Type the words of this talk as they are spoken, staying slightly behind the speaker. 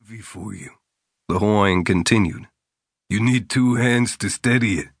heavy for you, the Hawaiian continued. You need 2 hands to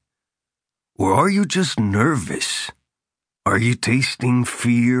steady it. Or are you just nervous? Are you tasting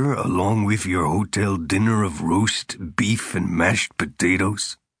fear along with your hotel dinner of roast beef and mashed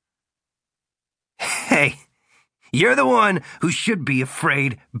potatoes? Hey, you're the one who should be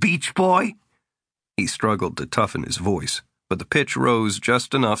afraid, Beach Boy. He struggled to toughen his voice, but the pitch rose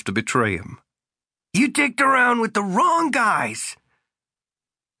just enough to betray him. You dicked around with the wrong guys.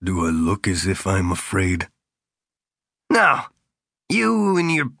 Do I look as if I'm afraid? No, you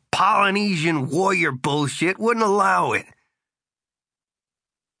and your Polynesian warrior bullshit wouldn't allow it.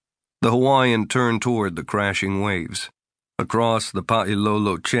 The Hawaiian turned toward the crashing waves. Across the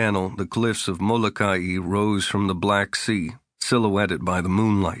Pailolo Channel, the cliffs of Molokai rose from the Black Sea, silhouetted by the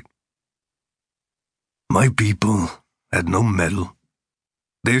moonlight. My people had no metal.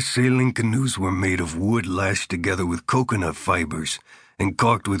 Their sailing canoes were made of wood lashed together with coconut fibers and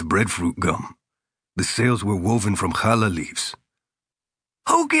caulked with breadfruit gum. The sails were woven from challah leaves.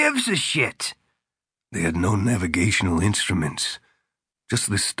 Who gives a shit? They had no navigational instruments, just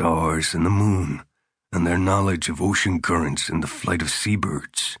the stars and the moon, and their knowledge of ocean currents and the flight of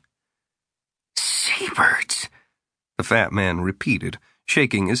seabirds. Seabirds? The fat man repeated,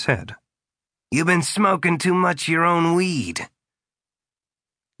 shaking his head. You've been smoking too much your own weed.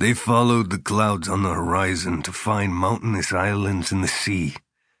 They followed the clouds on the horizon to find mountainous islands in the sea.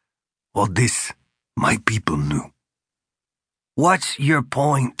 All this, my people knew. What's your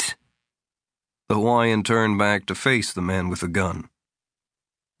point? The Hawaiian turned back to face the man with the gun.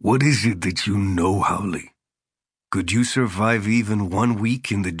 What is it that you know, Howley? Could you survive even 1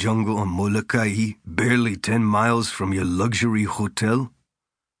 week in the jungle on Molokai, barely 10 miles from your luxury hotel?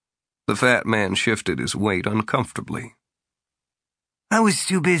 The fat man shifted his weight uncomfortably. I was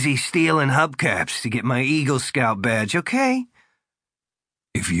too busy stealing hubcaps to get my Eagle Scout badge, okay?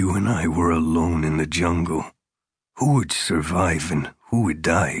 If you and I were alone in the jungle, who would survive and who would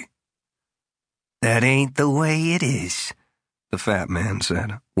die? That ain't the way it is, the fat man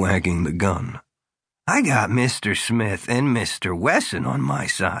said, wagging the gun. I got Mr. Smith and Mr. Wesson on my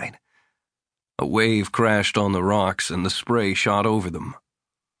side. A wave crashed on the rocks and the spray shot over them.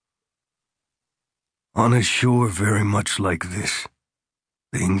 On a shore very much like this,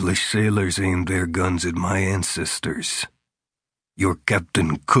 the English sailors aimed their guns at my ancestors. Your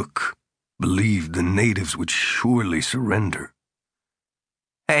Captain Cook believed the natives would surely surrender.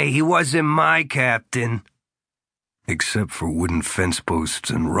 Hey, he wasn't my captain. Except for wooden fence posts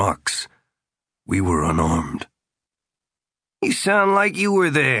and rocks, we were unarmed. You sound like you were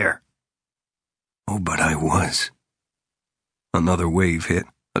there. Oh, but I was. Another wave hit,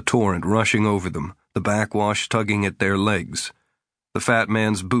 a torrent rushing over them, the backwash tugging at their legs. The fat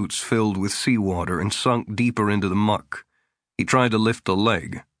man's boots filled with seawater and sunk deeper into the muck. He tried to lift a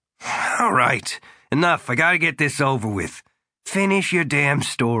leg. All right, enough. I gotta get this over with. Finish your damn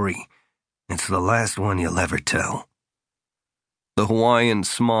story. It's the last one you'll ever tell. The Hawaiian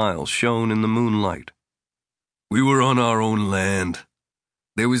smile shone in the moonlight. We were on our own land.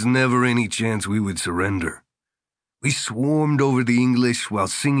 There was never any chance we would surrender. We swarmed over the English while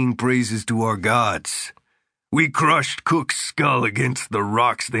singing praises to our gods. We crushed Cook's skull against the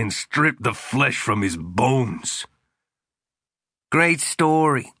rocks, then stripped the flesh from his bones. Great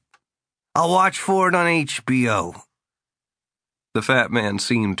story. I'll watch for it on HBO. The fat man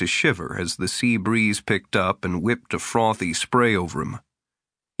seemed to shiver as the sea breeze picked up and whipped a frothy spray over him.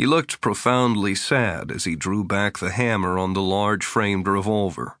 He looked profoundly sad as he drew back the hammer on the large-framed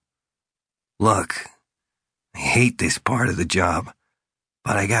revolver. Look, I hate this part of the job,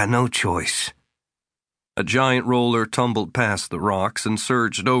 but I got no choice. A giant roller tumbled past the rocks and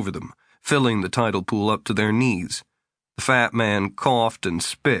surged over them, filling the tidal pool up to their knees. The fat man coughed and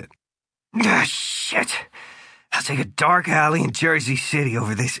spit. Ah, shit. I'll take a dark alley in Jersey City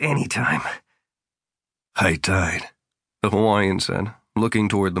over this anytime. High tide, the Hawaiian said, looking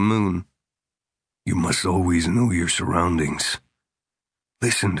toward the moon. You must always know your surroundings.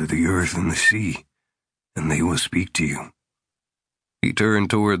 Listen to the earth and the sea, and they will speak to you. He turned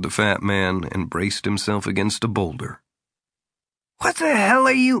toward the fat man and braced himself against a boulder. What the hell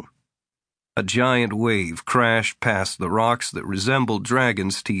are you? A giant wave crashed past the rocks that resembled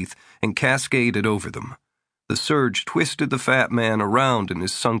dragon's teeth and cascaded over them. The surge twisted the fat man around in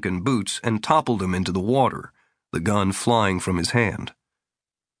his sunken boots and toppled him into the water, the gun flying from his hand.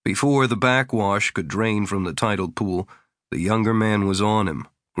 Before the backwash could drain from the tidal pool, the younger man was on him,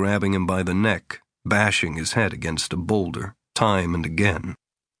 grabbing him by the neck, bashing his head against a boulder, time and again.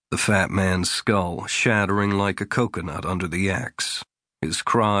 The fat man's skull shattering like a coconut under the axe, his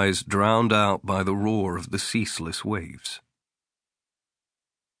cries drowned out by the roar of the ceaseless waves.